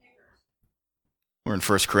We're in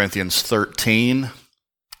 1 Corinthians 13.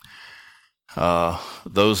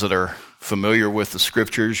 Those that are familiar with the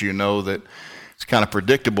scriptures, you know that it's kind of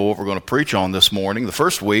predictable what we're going to preach on this morning. The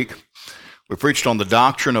first week, we preached on the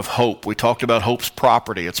doctrine of hope. We talked about hope's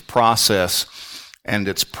property, its process, and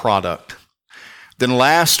its product. Then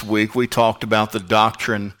last week, we talked about the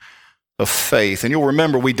doctrine of faith. And you'll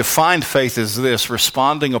remember we defined faith as this: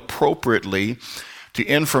 responding appropriately to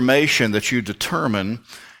information that you determine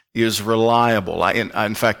is reliable.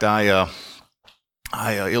 In fact, I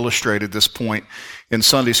illustrated this point in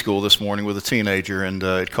Sunday school this morning with a teenager, and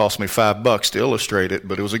it cost me $5 to illustrate it,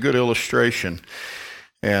 but it was a good illustration.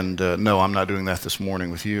 And no, I'm not doing that this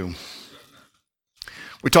morning with you.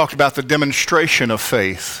 We talked about the demonstration of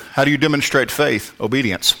faith. How do you demonstrate faith?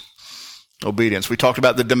 Obedience. Obedience. We talked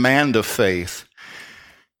about the demand of faith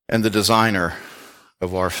and the designer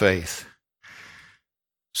of our faith.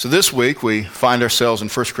 So this week we find ourselves in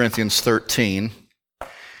 1 Corinthians 13,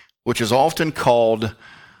 which is often called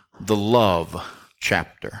the love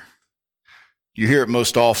chapter. You hear it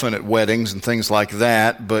most often at weddings and things like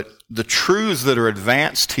that, but the truths that are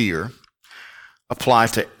advanced here apply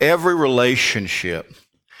to every relationship,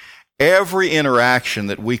 every interaction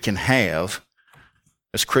that we can have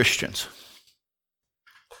as Christians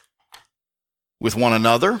with one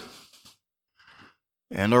another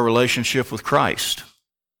and our relationship with Christ.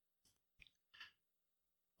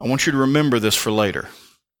 I want you to remember this for later.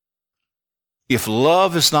 If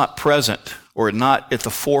love is not present or not at the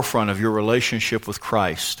forefront of your relationship with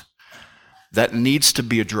Christ, that needs to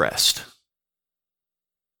be addressed.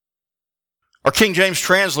 Our King James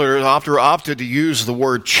translator opted to use the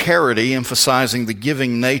word charity, emphasizing the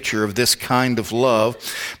giving nature of this kind of love,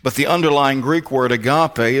 but the underlying Greek word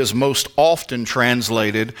agape is most often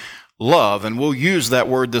translated love, and we'll use that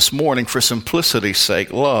word this morning for simplicity's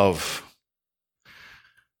sake, love.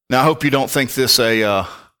 Now, I hope you don't think this an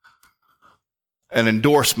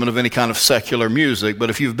endorsement of any kind of secular music, but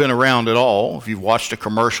if you've been around at all, if you've watched a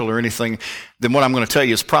commercial or anything, then what I'm going to tell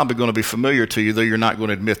you is probably going to be familiar to you, though you're not going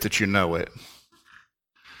to admit that you know it.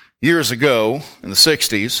 Years ago, in the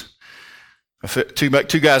 60s,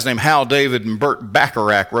 two guys named Hal David and Burt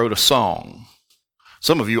Bacharach wrote a song.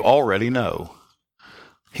 Some of you already know.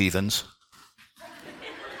 Heathens.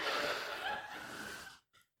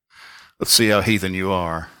 Let's see how heathen you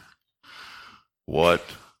are. What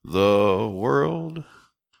the world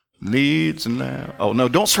needs now. Oh, no,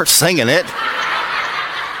 don't start singing it.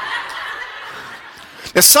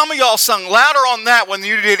 If some of y'all sung louder on that one than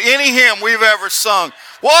you did any hymn we've ever sung.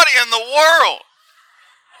 What in the world?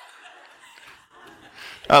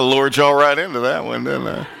 I lured y'all right into that one, didn't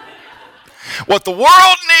I? What the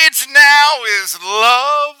world needs now is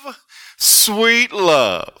love, sweet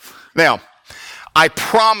love. Now, I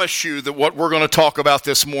promise you that what we're going to talk about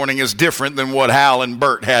this morning is different than what Hal and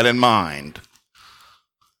Bert had in mind.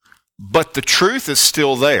 But the truth is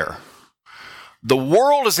still there. The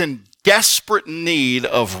world is in desperate need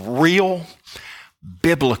of real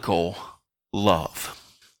biblical love.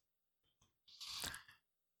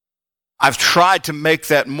 I've tried to make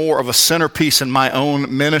that more of a centerpiece in my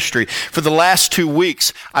own ministry. For the last 2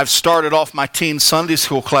 weeks, I've started off my teen Sunday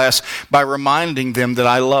school class by reminding them that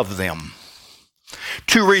I love them.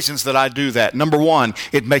 2 reasons that I do that. Number one,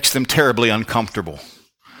 it makes them terribly uncomfortable.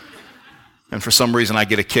 And for some reason, I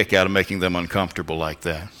get a kick out of making them uncomfortable like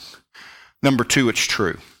that. Number 2, it's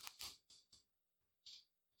true.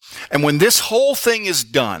 And when this whole thing is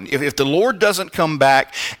done, if the Lord doesn't come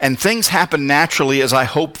back and things happen naturally as I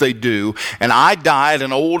hope they do, and I die at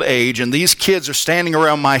an old age and these kids are standing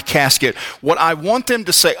around my casket, what I want them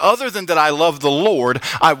to say, other than that I love the Lord,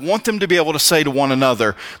 I want them to be able to say to one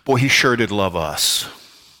another, boy, he sure did love us.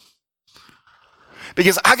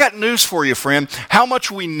 Because I got news for you, friend. How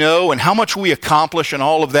much we know and how much we accomplish and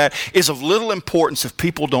all of that is of little importance if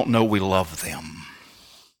people don't know we love them.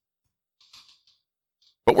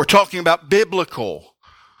 But we're talking about biblical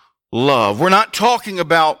love. We're not talking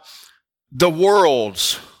about the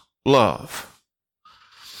world's love.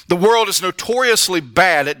 The world is notoriously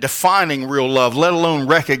bad at defining real love, let alone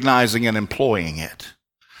recognizing and employing it.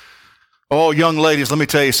 Oh, young ladies, let me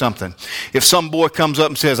tell you something. If some boy comes up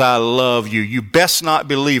and says, I love you, you best not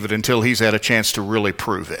believe it until he's had a chance to really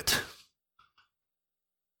prove it.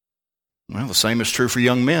 Well, the same is true for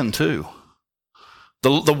young men, too.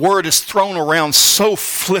 The word is thrown around so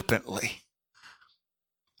flippantly.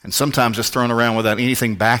 And sometimes it's thrown around without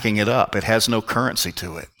anything backing it up. It has no currency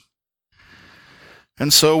to it.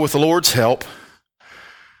 And so with the Lord's help,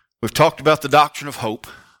 we've talked about the doctrine of hope,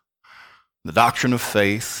 the doctrine of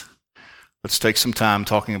faith. Let's take some time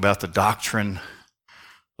talking about the doctrine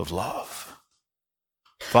of love.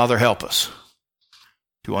 Father, help us.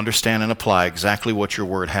 to understand and apply exactly what your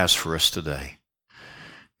word has for us today.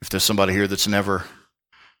 If there's somebody here that's never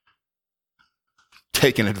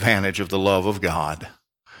taken advantage of the love of God,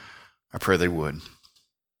 I pray they would.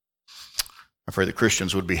 I pray that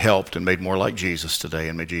Christians would be helped and made more like Jesus today,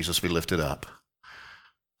 and may Jesus be lifted up.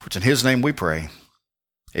 For it's in his name we pray.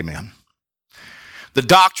 Amen. The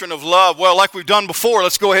doctrine of love. Well, like we've done before,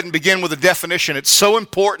 let's go ahead and begin with a definition. It's so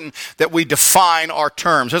important that we define our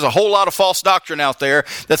terms. There's a whole lot of false doctrine out there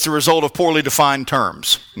that's the result of poorly defined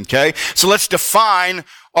terms. Okay? So let's define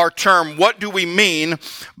our term. What do we mean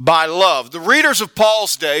by love? The readers of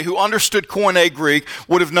Paul's day who understood Koine Greek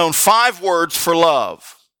would have known 5 words for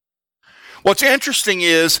love. What's interesting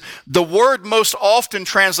is the word most often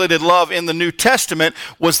translated love in the New Testament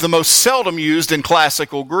was the most seldom used in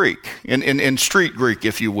classical Greek, in street Greek,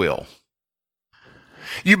 if you will.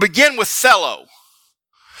 You begin with thelo.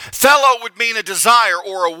 Thelo would mean a desire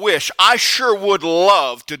or a wish. I sure would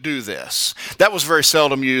love to do this. That was very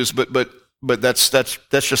seldom used, but that's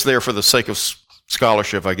just there for the sake of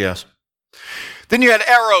scholarship, I guess. Then you had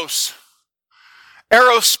eros.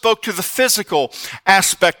 Eros spoke to the physical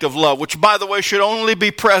aspect of love, which, by the way, should only be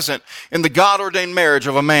present in the God-ordained marriage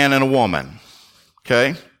of a man and a woman.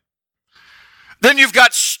 Okay? Then you've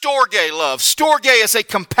got storge love. Storge is a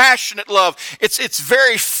compassionate love. It's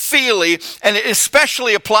very feely, and it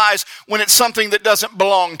especially applies when it's something that doesn't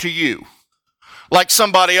belong to you, like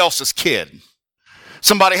somebody else's kid.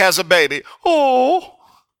 Somebody has a baby. Oh.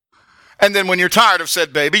 And then when you're tired of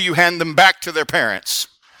said baby, you hand them back to their parents.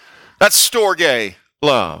 That's storge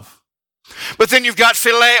love. But then you've got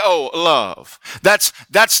phileo love. That's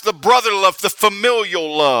the brotherly love, the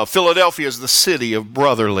familial love. Philadelphia is the city of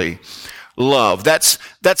brotherly love. That's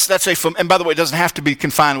and by the way, it doesn't have to be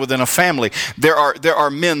confined within a family. There are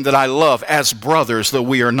men that I love as brothers, though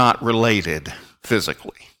we are not related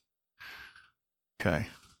physically. Okay.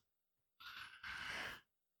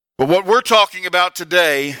 But what we're talking about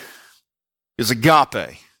today is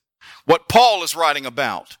agape. What Paul is writing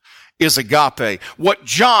about is agape. What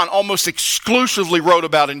John almost exclusively wrote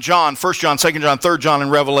about in John, 1 John, 2 John, 3 John,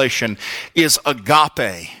 and Revelation is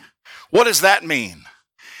agape. What does that mean?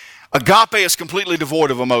 Agape is completely devoid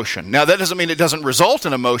of emotion. Now, that doesn't mean it doesn't result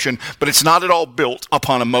in emotion, but it's not at all built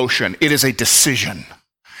upon emotion. It is a decision.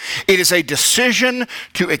 It is a decision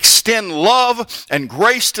to extend love and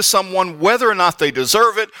grace to someone, whether or not they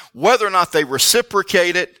deserve it, whether or not they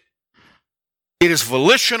reciprocate it. It is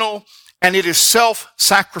volitional, and it is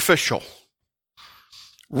self-sacrificial.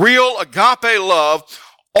 Real agape love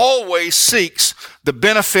always seeks the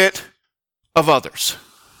benefit of others.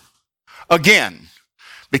 Again,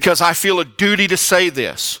 because I feel a duty to say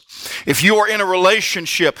this. If you are in a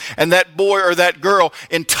relationship and that boy or that girl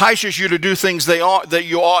entices you to do things that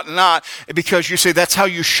you ought not, because you say that's how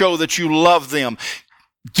you show that you love them,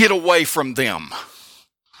 get away from them.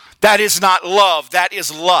 That is not love, that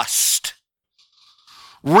is lust.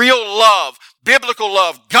 Real love, biblical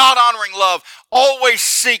love, God-honoring love always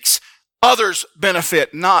seeks others'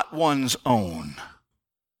 benefit, not one's own.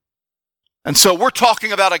 And so we're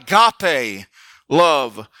talking about agape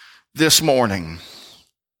love this morning.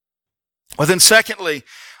 Well, then secondly,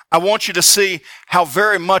 I want you to see how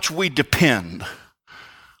very much we depend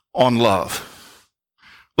on love.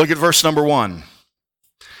 Look at verse number 1.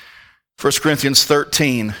 1 Corinthians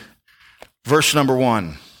 13, verse number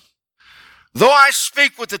 1. Though I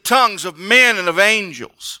speak with the tongues of men and of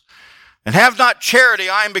angels, and have not charity,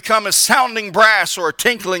 I am become a sounding brass or a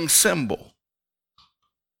tinkling cymbal.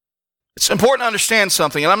 It's important to understand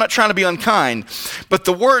something, and I'm not trying to be unkind, but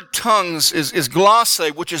the word tongues is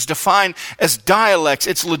glosse, which is defined as dialects.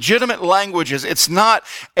 It's legitimate languages. It's not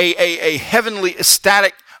a heavenly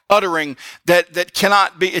ecstatic uttering that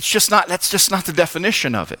cannot be, that's just not the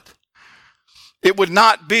definition of it. It would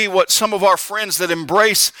not be what some of our friends that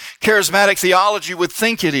embrace charismatic theology would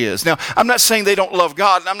think it is. Now, I'm not saying they don't love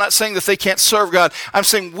God, and I'm not saying that they can't serve God. I'm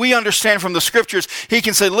saying we understand from the scriptures,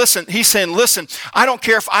 he's saying, listen, I don't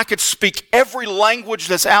care if I could speak every language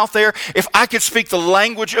that's out there, if I could speak the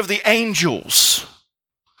language of the angels.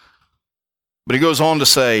 But he goes on to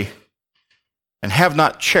say, and have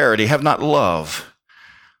not charity, have not love,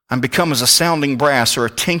 and become as a sounding brass or a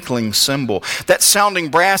tinkling cymbal. That sounding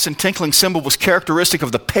brass and tinkling cymbal was characteristic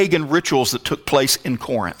of the pagan rituals that took place in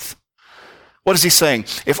Corinth. What is he saying?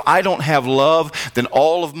 If I don't have love, then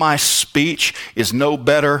all of my speech is no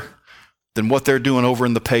better than what they're doing over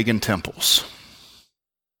in the pagan temples.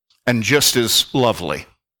 And just as lovely.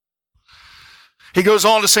 He goes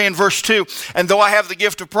on to say in verse 2, and though I have the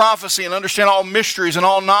gift of prophecy and understand all mysteries and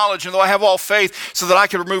all knowledge, and though I have all faith so that I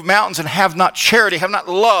could remove mountains and have not charity, have not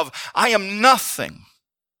love, I am nothing.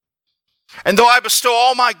 And though I bestow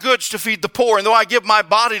all my goods to feed the poor, and though I give my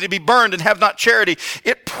body to be burned and have not charity,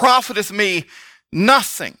 it profiteth me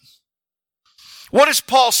nothing. What is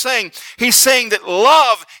Paul saying? He's saying that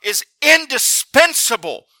love is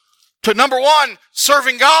indispensable to, number one,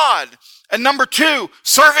 serving God, and number two,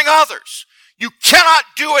 serving others. You cannot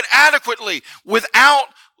do it adequately without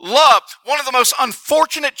love. One of the most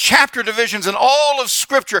unfortunate chapter divisions in all of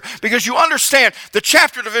Scripture, because you understand the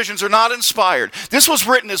chapter divisions are not inspired. This was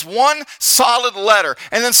written as one solid letter,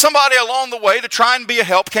 and then somebody along the way to try and be a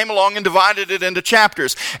help came along and divided it into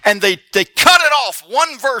chapters, and they cut it off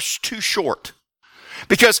one verse too short.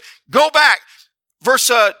 Because go back, verse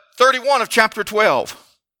 31 of chapter 12.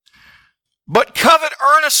 But covet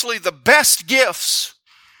earnestly the best gifts,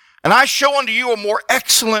 and I show unto you a more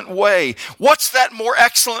excellent way. What's that more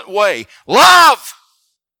excellent way? Love!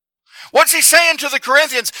 What's he saying to the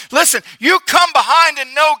Corinthians? Listen, you come behind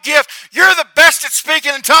in no gift. You're the best at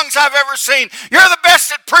speaking in tongues I've ever seen. You're the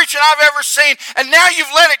best at preaching I've ever seen. And now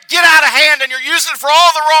you've let it get out of hand and you're using it for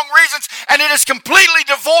all the wrong reasons. And it is completely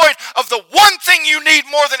devoid of the one thing you need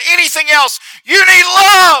more than anything else. You need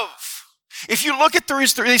love. If you look at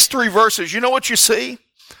these three verses, you know what you see?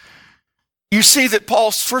 You see that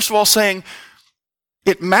Paul's, first of all, saying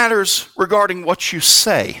it matters regarding what you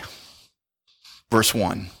say. Verse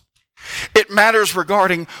 1. It matters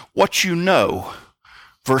regarding what you know.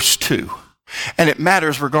 Verse 2. And it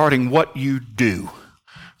matters regarding what you do.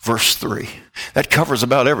 Verse 3. That covers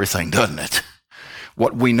about everything, doesn't it?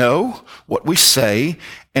 What we know, what we say,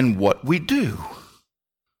 and what we do.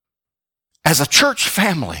 As a church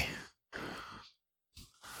family,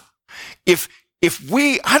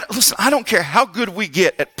 listen, I don't care how good we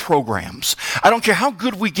get at programs. I don't care how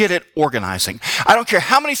good we get at organizing. I don't care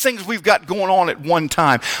how many things we've got going on at one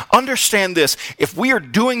time. Understand this. If we are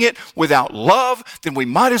doing it without love, then we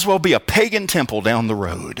might as well be a pagan temple down the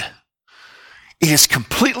road. It is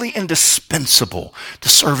completely indispensable to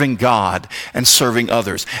serving God and serving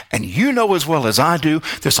others. And you know as well as I do,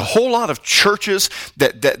 there's a whole lot of churches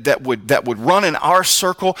that would run in our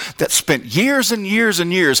circle that spent years and years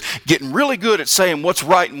and years getting really good at saying what's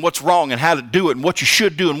right and what's wrong and how to do it and what you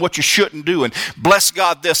should do and what you shouldn't do and bless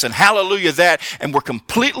God this and hallelujah that, and we're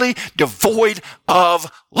completely devoid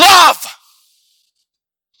of love.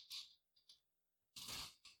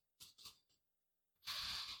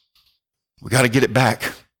 We got to get it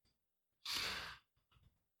back.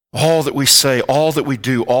 All that we say, all that we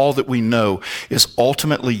do, all that we know is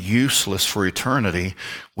ultimately useless for eternity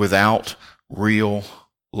without real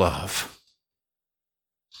love.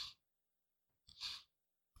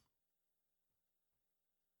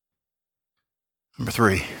 Number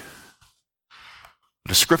 3,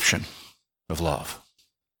 description of love.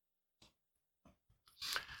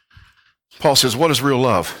 Paul says, what is real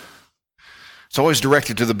love? It's always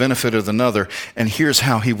directed to the benefit of another, and here's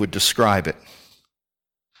how he would describe it.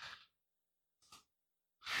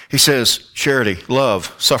 He says, charity,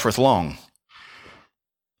 love, suffereth long,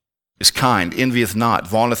 is kind, envieth not,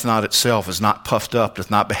 vaunteth not itself, is not puffed up, doth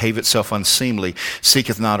not behave itself unseemly,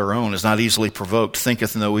 seeketh not her own, is not easily provoked,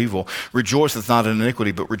 thinketh no evil, rejoiceth not in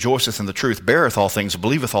iniquity, but rejoiceth in the truth, beareth all things,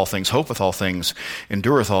 believeth all things, hopeth all things,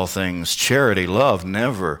 endureth all things. Charity, love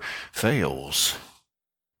never fails.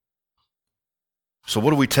 So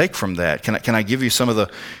what do we take from that? Can I give you some of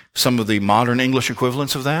the modern English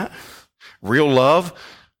equivalents of that? Real love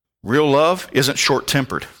isn't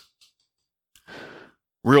short-tempered.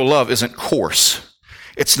 Real love isn't coarse.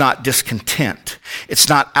 It's not discontent. It's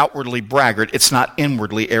not outwardly braggart. It's not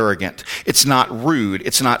inwardly arrogant. It's not rude.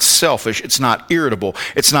 It's not selfish. It's not irritable.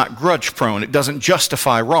 It's not grudge-prone. It doesn't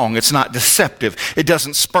justify wrong. It's not deceptive. It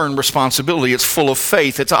doesn't spurn responsibility. It's full of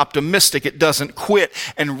faith. It's optimistic. It doesn't quit.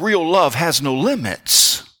 And real love has no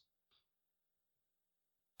limits.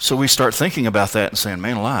 So we start thinking about that and saying,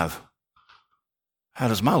 man alive, how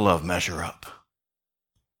does my love measure up?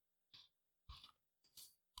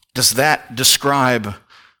 Does that describe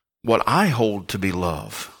what I hold to be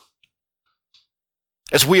love?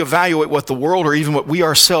 As we evaluate what the world or even what we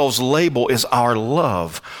ourselves label as our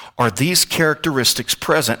love, are these characteristics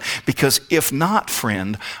present? Because if not,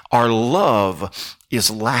 friend, our love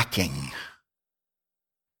is lacking.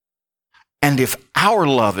 And if our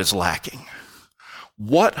love is lacking,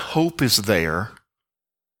 what hope is there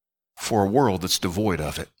for a world that's devoid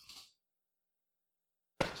of it?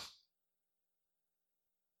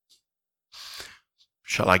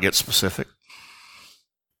 Shall I get specific?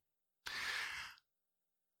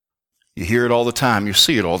 You hear it all the time. You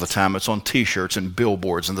see it all the time. It's on T-shirts and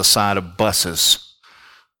billboards and the side of buses.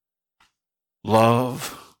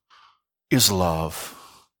 Love is love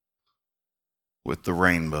with the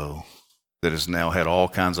rainbow that has now had all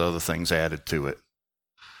kinds of other things added to it.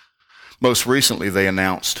 Most recently, they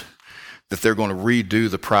announced that they're going to redo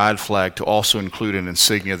the pride flag to also include an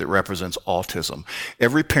insignia that represents autism.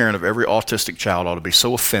 Every parent of every autistic child ought to be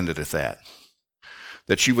so offended at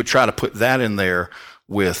that you would try to put that in there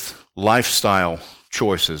with lifestyle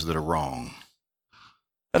choices that are wrong.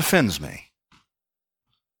 That offends me.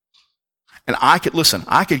 And I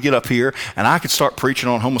could get up here and I could start preaching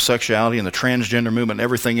on homosexuality and the transgender movement and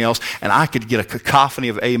everything else, and I could get a cacophony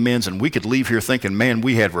of amens, and we could leave here thinking, man,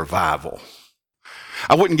 we had revival.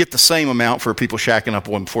 I wouldn't get the same amount for people shacking up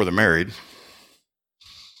one before they're married.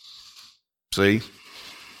 See?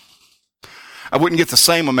 I wouldn't get the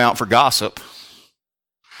same amount for gossip.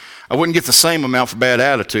 I wouldn't get the same amount for bad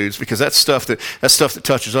attitudes, because that's stuff that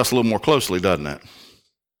touches us a little more closely, doesn't it?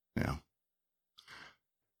 Yeah.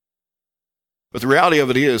 But the reality of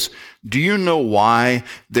it is, do you know why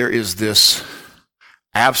there is this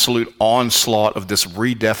absolute onslaught of this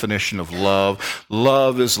redefinition of love?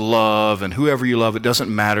 Love is love, and whoever you love, it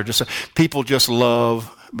doesn't matter. People just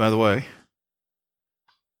love. By the way,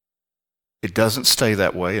 it doesn't stay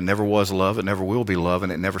that way. It never was love. It never will be love,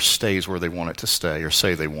 and it never stays where they want it to stay or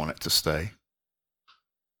say they want it to stay.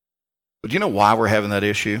 But do you know why we're having that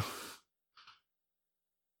issue?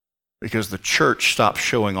 Because the church stopped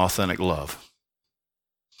showing authentic love.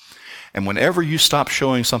 And whenever you stop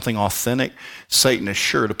showing something authentic, Satan is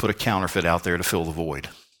sure to put a counterfeit out there to fill the void.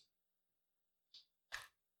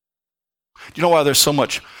 Do you know why there's so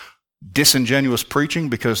much disingenuous preaching?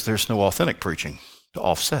 Because there's no authentic preaching to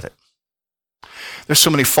offset it. There's so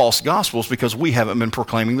many false gospels because we haven't been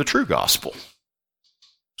proclaiming the true gospel.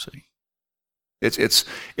 See? It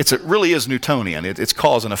really is Newtonian. It's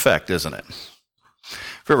cause and effect, isn't it?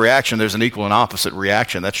 For every action, there's an equal and opposite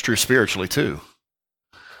reaction. That's true spiritually, too.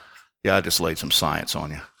 Yeah, I just laid some science on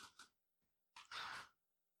you.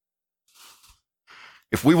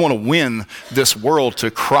 If we want to win this world to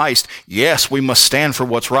Christ, yes, we must stand for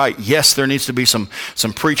what's right. Yes, there needs to be some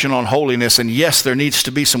preaching on holiness. And yes, there needs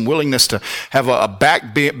to be some willingness to have a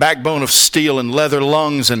backbone of steel and leather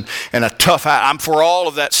lungs and a tough eye. I'm for all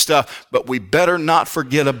of that stuff. But we better not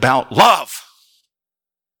forget about love.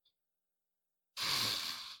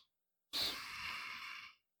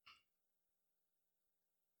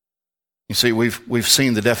 You see, we've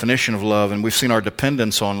seen the definition of love, and we've seen our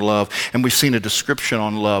dependence on love, and we've seen a description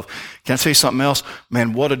on love. Can I tell you something else?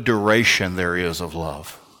 Man, what a duration there is of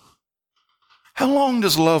love. How long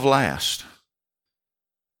does love last?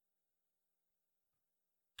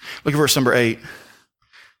 Look at verse number 8.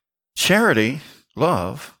 Charity,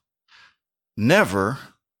 love, never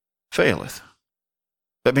faileth.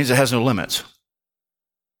 That means it has no limits.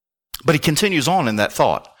 But he continues on in that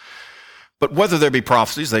thought. But whether there be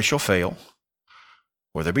prophecies, they shall fail.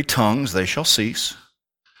 Where there be tongues, they shall cease.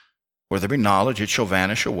 Where there be knowledge, it shall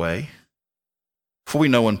vanish away. For we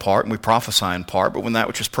know in part, and we prophesy in part, but when that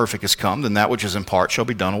which is perfect is come, then that which is in part shall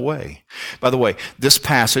be done away. By the way, this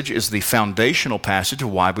passage is the foundational passage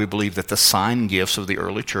of why we believe that the sign gifts of the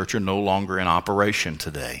early church are no longer in operation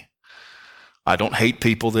today. I don't hate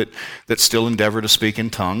people that still endeavor to speak in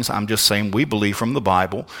tongues. I'm just saying we believe from the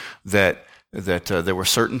Bible that there were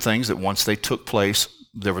certain things that once they took place,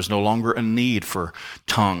 there was no longer a need for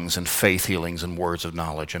tongues and faith healings and words of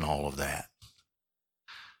knowledge and all of that.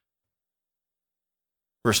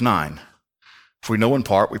 Verse 9, if we know in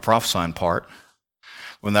part, we prophesy in part.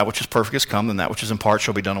 When that which is perfect is come, then that which is in part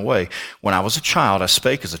shall be done away. When I was a child, I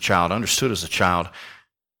spake as a child, understood as a child,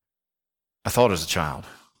 I thought as a child.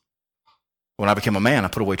 When I became a man, I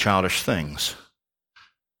put away childish things.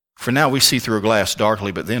 For now we see through a glass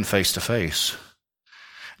darkly, but then face to face.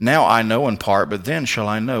 Now I know in part, but then shall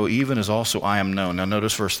I know, even as also I am known. Now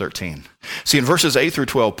notice verse 13. See, in verses 8 through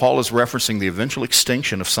 12, Paul is referencing the eventual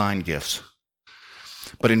extinction of sign gifts.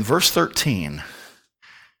 But in verse 13,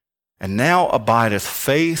 and now abideth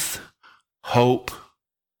faith, hope,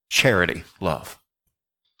 charity, love.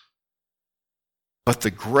 But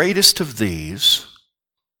the greatest of these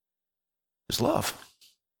is love.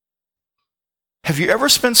 Have you ever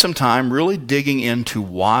spent some time really digging into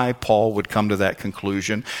why Paul would come to that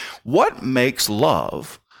conclusion? What makes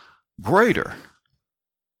love greater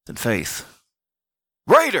than faith?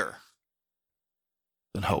 Greater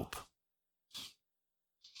than hope?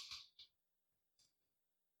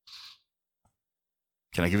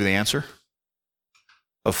 Can I give you the answer?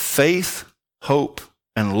 Of faith, hope,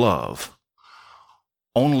 and love,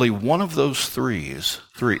 only one of those three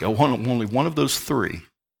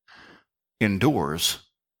endures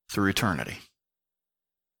through eternity.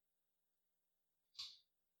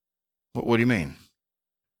 What do you mean?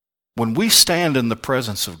 When we stand in the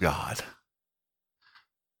presence of God,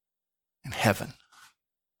 in heaven.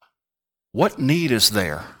 What need is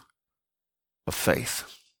there of faith?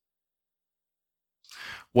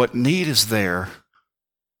 What need is there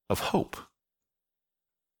of hope?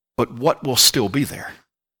 But what will still be there?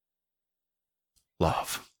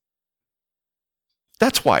 Love.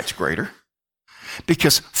 That's why it's greater.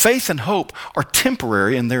 Because faith and hope are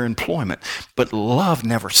temporary in their employment, but love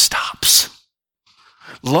never stops.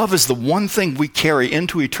 Love is the one thing we carry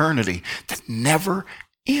into eternity that never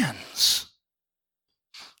ends.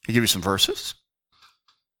 I'll give you some verses.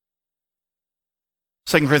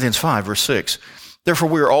 2 Corinthians 5, verse 6. Therefore,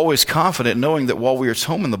 we are always confident, knowing that while we are at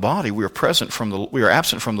home in the body, we are absent from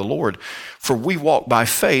the Lord. For we walk by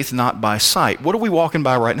faith, not by sight. What are we walking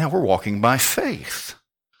by right now? We're walking by faith.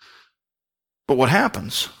 But what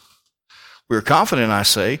happens? We are confident, I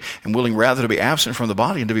say, and willing rather to be absent from the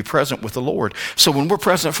body and to be present with the Lord. So when we're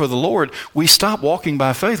present for the Lord, we stop walking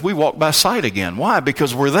by faith. We walk by sight again. Why?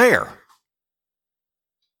 Because we're there.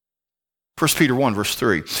 1 Peter 1, verse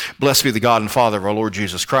 3, Blessed be the God and Father of our Lord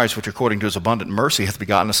Jesus Christ, which according to his abundant mercy hath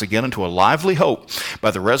begotten us again unto a lively hope by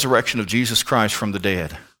the resurrection of Jesus Christ from the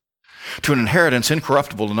dead, to an inheritance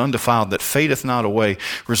incorruptible and undefiled that fadeth not away,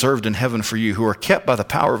 reserved in heaven for you, who are kept by the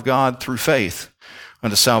power of God through faith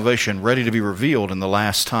unto salvation, ready to be revealed in the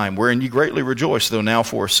last time, wherein ye greatly rejoice, though now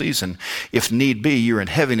for a season, if need be, ye are in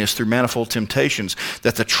heaviness through manifold temptations,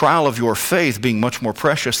 that the trial of your faith, being much more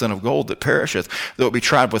precious than of gold that perisheth, though it be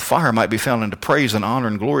tried with fire, might be found unto praise and honor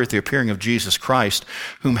and glory at the appearing of Jesus Christ,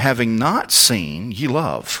 whom having not seen ye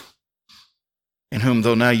love, in whom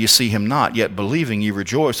though now ye see him not, yet believing ye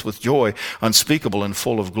rejoice with joy unspeakable and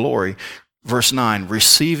full of glory. Verse 9,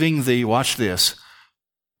 receiving the, watch this,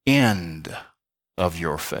 end of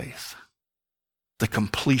your faith. The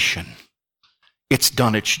completion. It's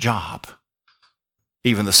done its job.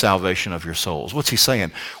 Even the salvation of your souls. What's he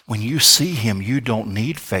saying? When you see him, you don't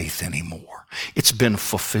need faith anymore. It's been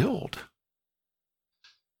fulfilled.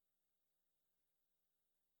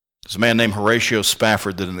 There's a man named Horatio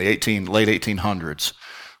Spafford that in the late 1800s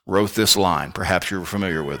wrote this line. Perhaps you're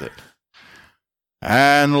familiar with it.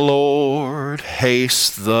 And Lord,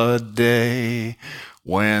 haste the day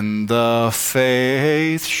when the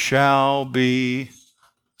faith shall be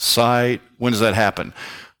sight. When does that happen?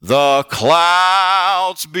 The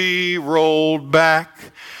clouds be rolled back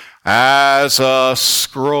as a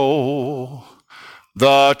scroll.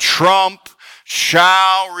 The trump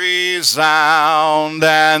shall resound,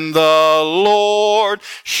 and the Lord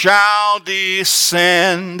shall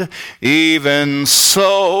descend. Even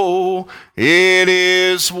so, it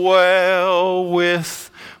is well with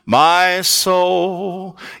my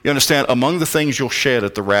soul. You understand, among the things you'll shed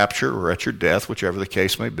at the rapture or at your death, whichever the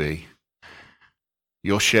case may be,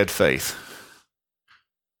 you'll shed faith.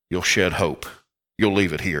 You'll shed hope. You'll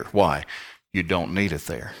leave it here. Why? You don't need it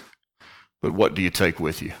there. But what do you take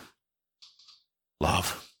with you?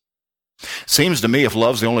 Love. Seems to me if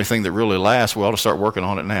love's the only thing that really lasts, we ought to start working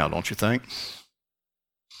on it now, don't you think?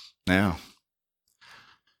 Now.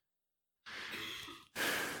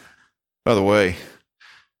 By the way,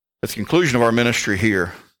 at the conclusion of our ministry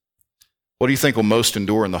here, what do you think will most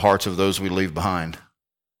endure in the hearts of those we leave behind?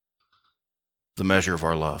 The measure of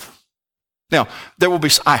our love. Now, there will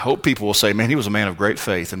be, I hope people will say, man, he was a man of great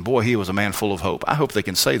faith, and boy, he was a man full of hope. I hope they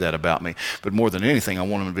can say that about me. But more than anything, I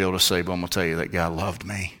want them to be able to say, but I'm going to tell you, that guy loved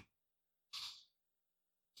me.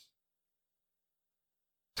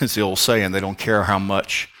 It's the old saying, they don't care how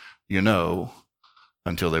much you know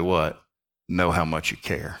until they what? Know how much you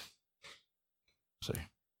care. See?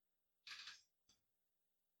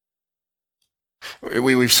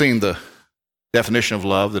 We've seen the definition of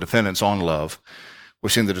love, the dependence on love.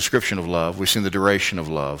 We've seen the description of love. We've seen the duration of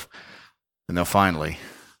love. And now finally,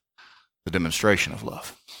 the demonstration of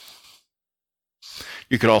love.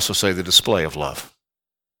 You could also say the display of love.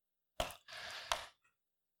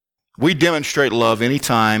 We demonstrate love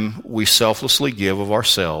anytime we selflessly give of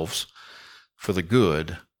ourselves for the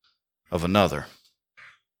good of another.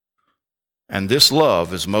 And this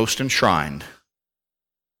love is most enshrined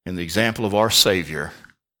in the example of our Savior,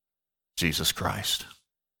 Jesus Christ.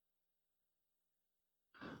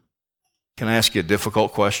 Can I ask you a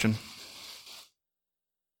difficult question?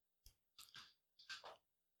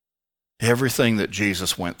 Everything that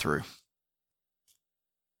Jesus went through,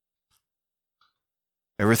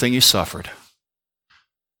 everything he suffered,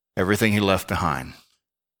 everything he left behind,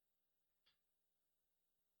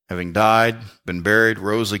 having died, been buried,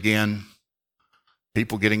 rose again,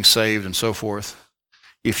 people getting saved and so forth,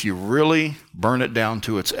 if you really burn it down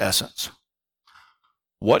to its essence,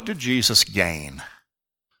 what did Jesus gain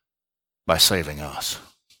by saving us?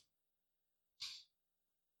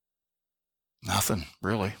 Nothing,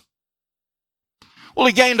 really. Well,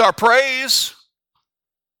 he gained our praise.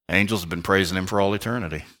 Angels have been praising him for all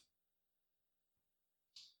eternity.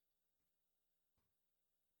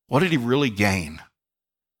 What did he really gain?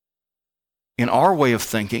 In our way of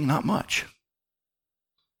thinking, not much.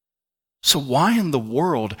 So why in the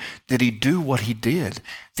world did he do what he did?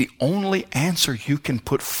 The only answer you can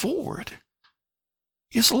put forward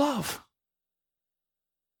is love.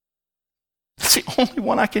 That's the only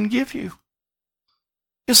one I can give you,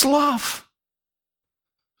 is love.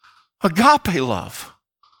 Agape love.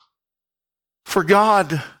 For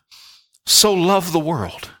God so loved the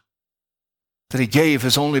world that he gave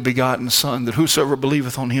his only begotten Son, that whosoever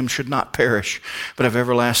believeth on him should not perish, but have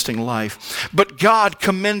everlasting life. But God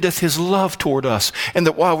commendeth his love toward us, and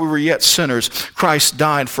that while we were yet sinners, Christ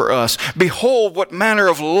died for us. Behold, what manner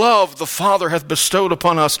of love the Father hath bestowed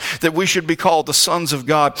upon us, that we should be called the sons of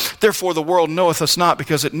God. Therefore the world knoweth us not,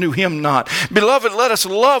 because it knew him not. Beloved, let us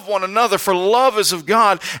love one another, for love is of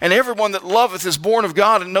God, and everyone that loveth is born of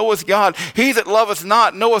God, and knoweth God. He that loveth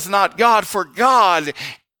not knoweth not God, for God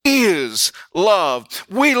is love.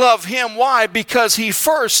 We love him. Why? Because he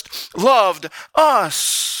first loved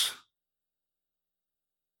us.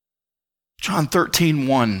 John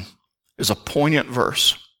 13:1 is a poignant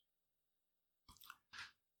verse.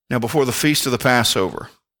 Now, before the feast of the Passover,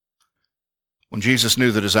 when Jesus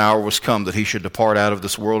knew that his hour was come that he should depart out of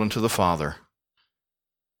this world into the Father,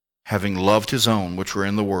 having loved his own which were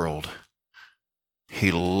in the world,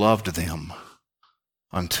 he loved them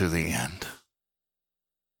unto the end.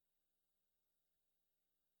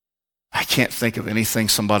 I can't think of anything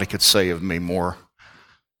somebody could say of me more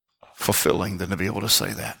fulfilling than to be able to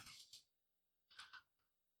say that.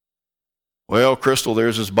 Well, Crystal,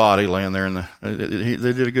 there's his body laying there. They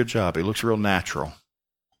did a good job. He looks real natural.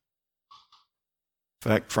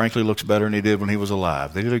 In fact, frankly, looks better than he did when he was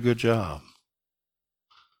alive. They did a good job.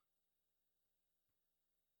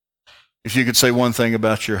 If you could say one thing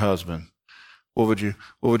about your husband, what would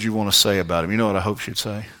you want to say about him? You know what I hope she'd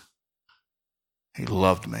say? He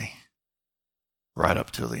loved me right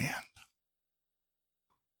up till the end.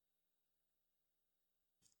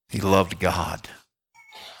 He loved God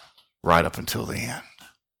right up until the end.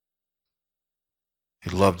 He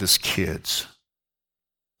loved his kids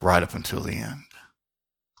right up until the end.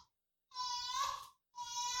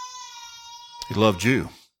 He loved you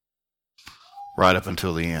right up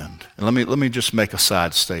until the end. And let me just make a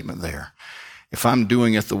side statement there. If I'm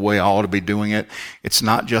doing it the way I ought to be doing it, it's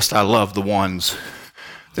not just I love the ones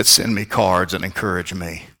that send me cards and encourage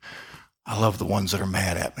me. I love the ones that are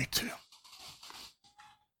mad at me too.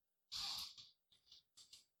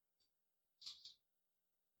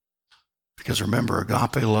 Because remember,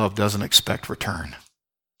 agape love doesn't expect return.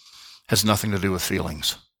 Has nothing to do with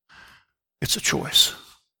feelings. It's a choice.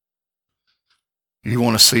 You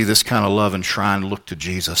want to see this kind of love enshrined, look to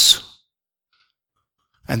Jesus.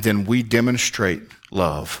 And then we demonstrate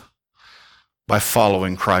love by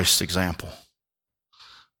following Christ's example.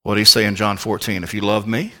 What did he say in John 14? If you love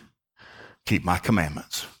me, keep my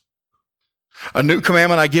commandments. A new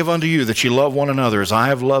commandment I give unto you, that ye love one another, as I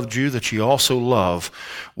have loved you, that ye also love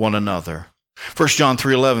one another. 1 John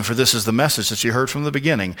 3:11, for this is the message that you heard from the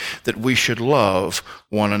beginning, that we should love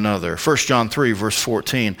one another. 1 John 3, verse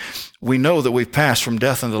 14, we know that we've passed from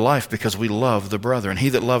death unto life because we love the brethren. He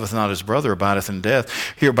that loveth not his brother abideth in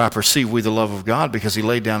death. Hereby perceive we the love of God, because he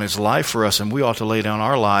laid down his life for us, and we ought to lay down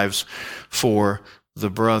our lives for the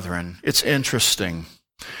brethren. It's interesting.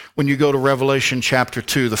 When you go to Revelation chapter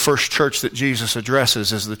 2, the first church that Jesus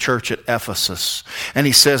addresses is the church at Ephesus. And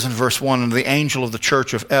he says in verse 1, and the angel of the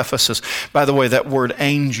church of Ephesus. By the way, that word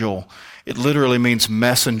angel, it literally means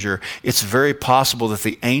messenger. It's very possible that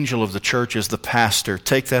the angel of the church is the pastor.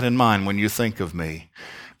 Take that in mind when you think of me.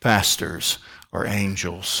 Pastors are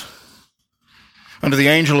angels. Unto the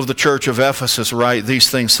angel of the church of Ephesus write, these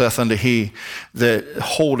things saith he that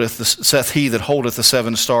holdeth the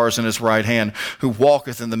 7 stars in his right hand, who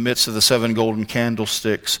walketh in the midst of the 7 golden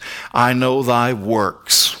candlesticks. I know thy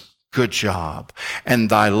works, good job, and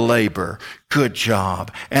thy labor, good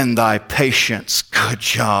job, and thy patience, good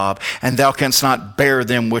job, and thou canst not bear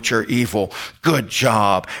them which are evil, good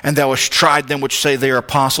job, and thou hast tried them which say they are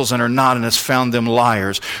apostles and are not, and hast found them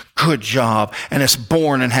liars, good job, and hast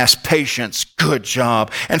borne and hast patience, good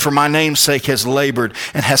job, and for my name's sake has labored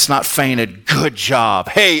and hast not fainted, good job.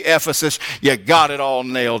 Hey, Ephesus, you got it all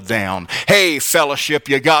nailed down. Hey, fellowship,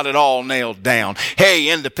 you got it all nailed down. Hey,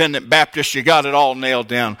 independent Baptist, you got it all nailed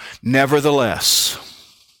down. Nevertheless,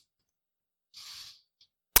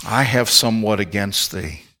 I have somewhat against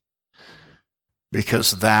thee,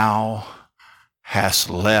 because thou hast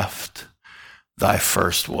left thy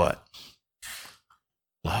first what?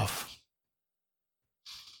 Love.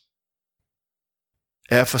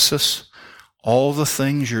 Ephesus, all the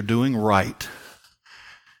things you're doing right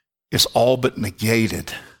is all but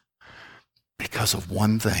negated because of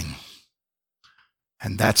one thing,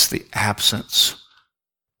 and that's the absence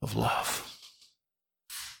of love.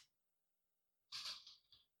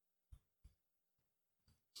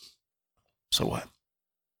 So what?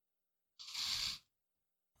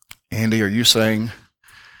 Andy, are you saying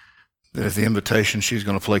that at the invitation she's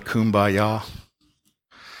going to play Kumbaya?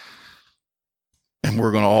 And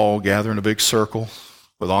we're going to all gather in a big circle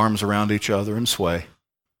with arms around each other and sway?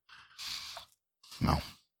 No.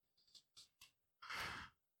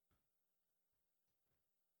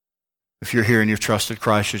 If you're here and you've trusted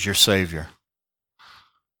Christ as your Savior,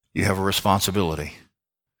 you have a responsibility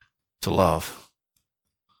to love.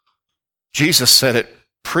 Jesus said it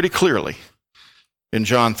pretty clearly in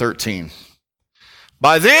John 13.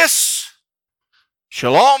 By this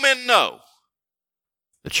shall all men know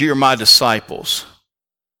that ye are my disciples,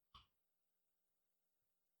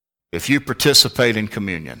 if you participate in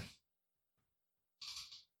communion,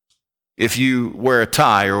 if you wear a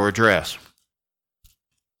tie or a dress,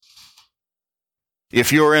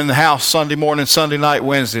 if you're in the house Sunday morning, Sunday night,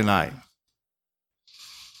 Wednesday night.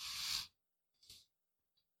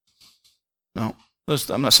 No,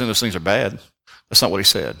 I'm not saying those things are bad. That's not what he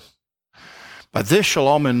said. By this shall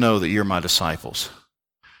all men know that you're my disciples,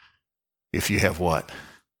 if you have what?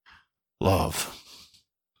 Love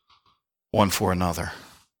one for another.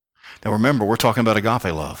 Now remember, we're talking about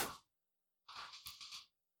agape love.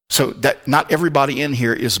 So that not everybody in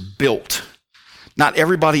here is built. Not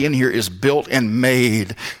everybody in here is built and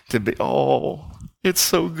made to be, oh, it's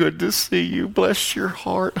so good to see you. Bless your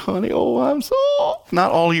heart, honey. Oh, I'm so...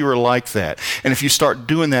 Not all of you are like that. And if you start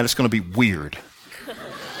doing that, it's going to be weird. I'll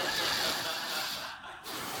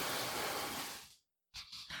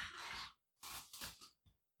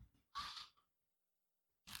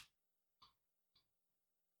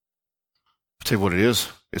tell you what it is.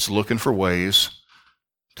 It's looking for ways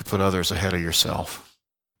to put others ahead of yourself.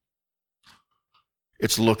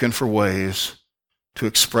 It's looking for ways to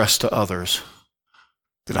express to others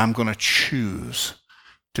that I'm going to choose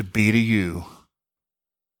to be to you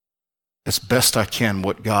as best I can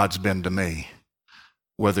what God's been to me,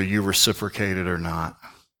 whether you reciprocate it or not.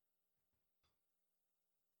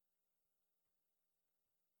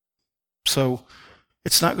 So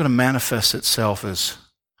it's not going to manifest itself as,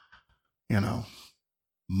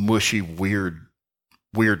 mushy,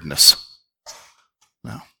 weirdness.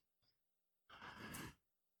 No.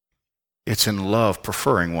 It's in love,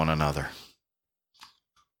 preferring one another.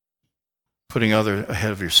 Putting others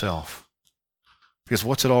ahead of yourself. Because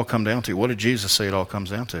what's it all come down to? What did Jesus say it all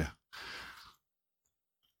comes down to?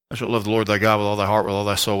 Thou shalt love the Lord thy God with all thy heart, with all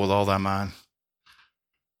thy soul, with all thy mind.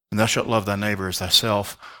 And thou shalt love thy neighbor as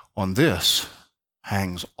thyself. On this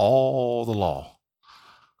hangs all the law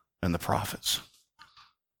and the prophets.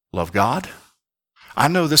 Love God. I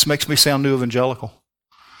know this makes me sound new evangelical,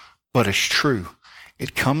 but it's true.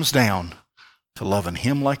 It comes down to loving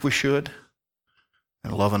Him like we should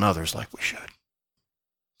and loving others like we should.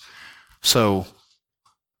 So,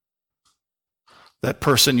 that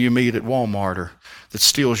person you meet at Walmart or that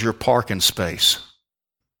steals your parking space,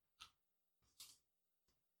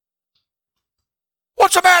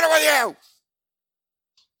 what's the matter with you?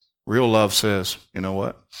 Real love says, you know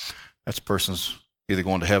what? That person's either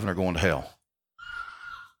going to heaven or going to hell.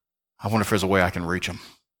 I wonder if there's a way I can reach them.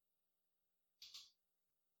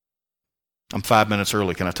 I'm 5 minutes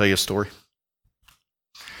early. Can I tell you a story?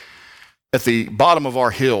 At the bottom of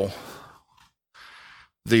our hill,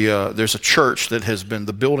 there's a church that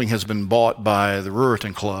the building has been bought by the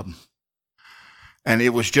Ruritan Club. And it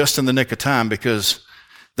was just in the nick of time because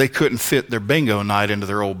they couldn't fit their bingo night into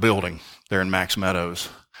their old building there in Max Meadows.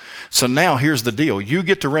 So now here's the deal. You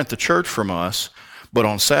get to rent the church from us, but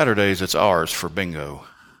on Saturdays it's ours for bingo.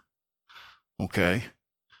 Okay?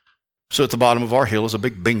 So at the bottom of our hill is a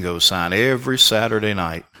big bingo sign every Saturday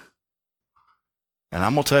night. And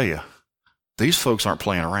I'm going to tell you, these folks aren't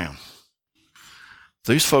playing around.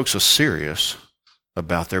 These folks are serious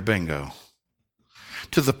about their bingo.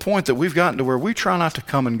 To the point that we've gotten to where we try not to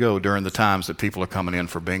come and go during the times that people are coming in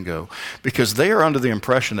for bingo because they are under the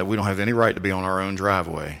impression that we don't have any right to be on our own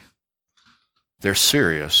driveway. They're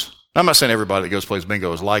serious. I'm not saying everybody that goes plays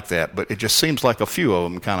bingo is like that, but it just seems like a few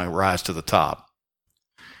of them kind of rise to the top.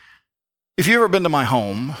 If you've ever been to my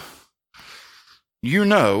home, you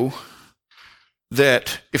know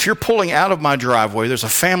that if you're pulling out of my driveway, there's a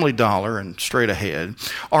Family Dollar and straight ahead.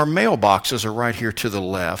 Our mailboxes are right here to the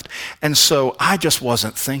left. And so I just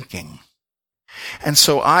wasn't thinking. And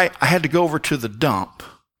so I had to go over to the dump.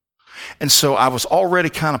 And so I was already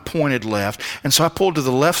kind of pointed left. And so I pulled to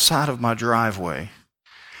the left side of my driveway.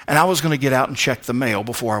 And I was going to get out and check the mail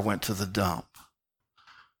before I went to the dump.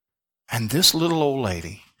 And this little old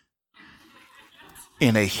lady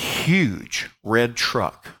in a huge red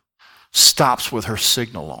truck stops with her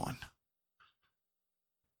signal on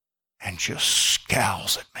and just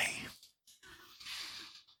scowls at me.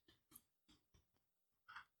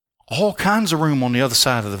 All kinds of room on the other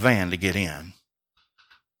side of the van to get in.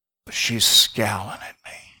 But she's scowling at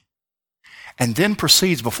me. And then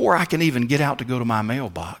proceeds, before I can even get out to go to my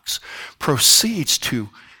mailbox, proceeds to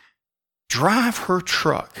drive her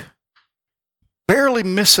truck, barely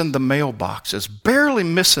missing the mailboxes, barely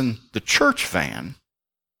missing the church van,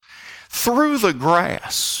 through the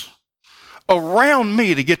grass, around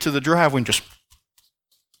me to get to the driveway and just...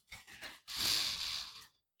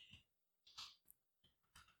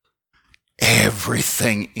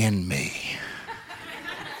 Everything in me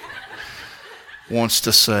wants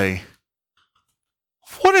to say,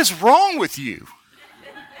 what is wrong with you?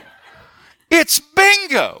 It's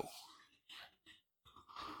bingo.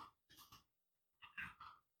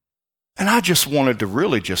 And I just wanted to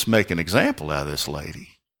really just make an example out of this lady.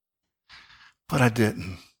 But I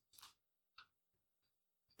didn't.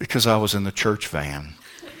 Because I was in the church van.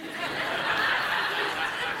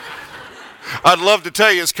 I'd love to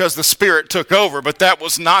tell you it's because the Spirit took over, but that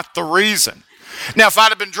was not the reason. Now, if I'd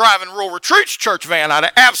have been driving Rural Retreat's church van, I'd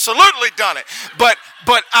have absolutely done it. But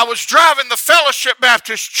I was driving the Fellowship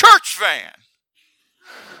Baptist church van.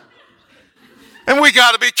 And we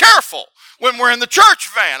got to be careful when we're in the church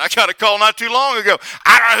van. I got a call not too long ago.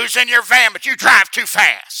 I don't know who's in your van, but you drive too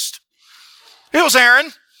fast. It was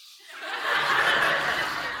Aaron.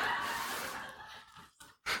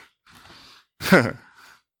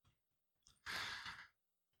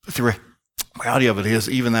 But the reality of it is,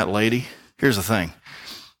 even that lady, here's the thing.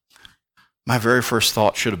 My very first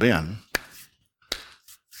thought should have been,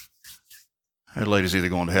 that lady's either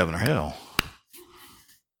going to heaven or hell.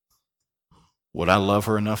 Would I love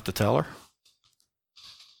her enough to tell her?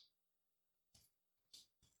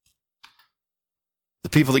 The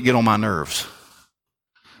people that get on my nerves.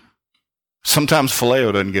 Sometimes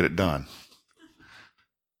phileo doesn't get it done,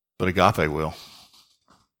 but agape will.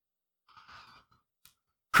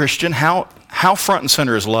 Christian, how front and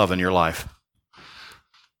center is love in your life?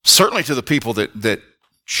 Certainly to the people that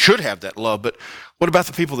should have that love, but what about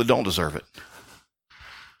the people that don't deserve it?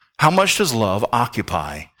 How much does love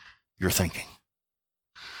occupy your thinking?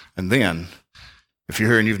 And then, if you're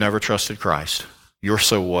here and you've never trusted Christ, your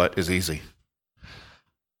so what is easy.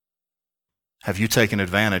 Have you taken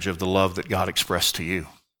advantage of the love that God expressed to you?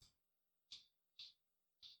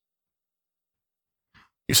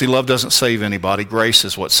 You see, love doesn't save anybody. Grace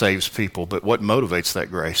is what saves people. But what motivates that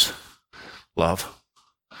grace? Love.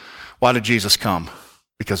 Why did Jesus come?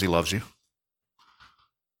 Because he loves you.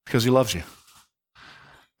 Because he loves you.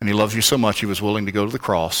 And he loves you so much he was willing to go to the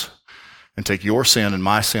cross and take your sin and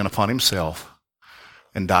my sin upon himself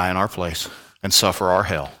and die in our place and suffer our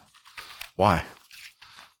hell. Why?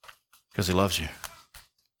 Because he loves you.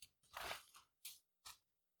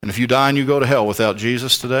 And if you die and you go to hell without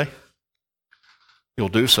Jesus today, you'll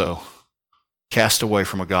do so cast away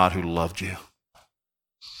from a God who loved you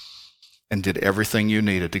and did everything you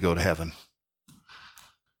needed to go to heaven.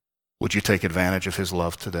 Would you take advantage of his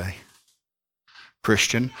love today?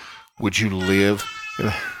 Christian, would you live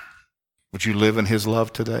in his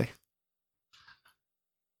love today?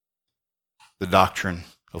 The doctrine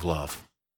of love.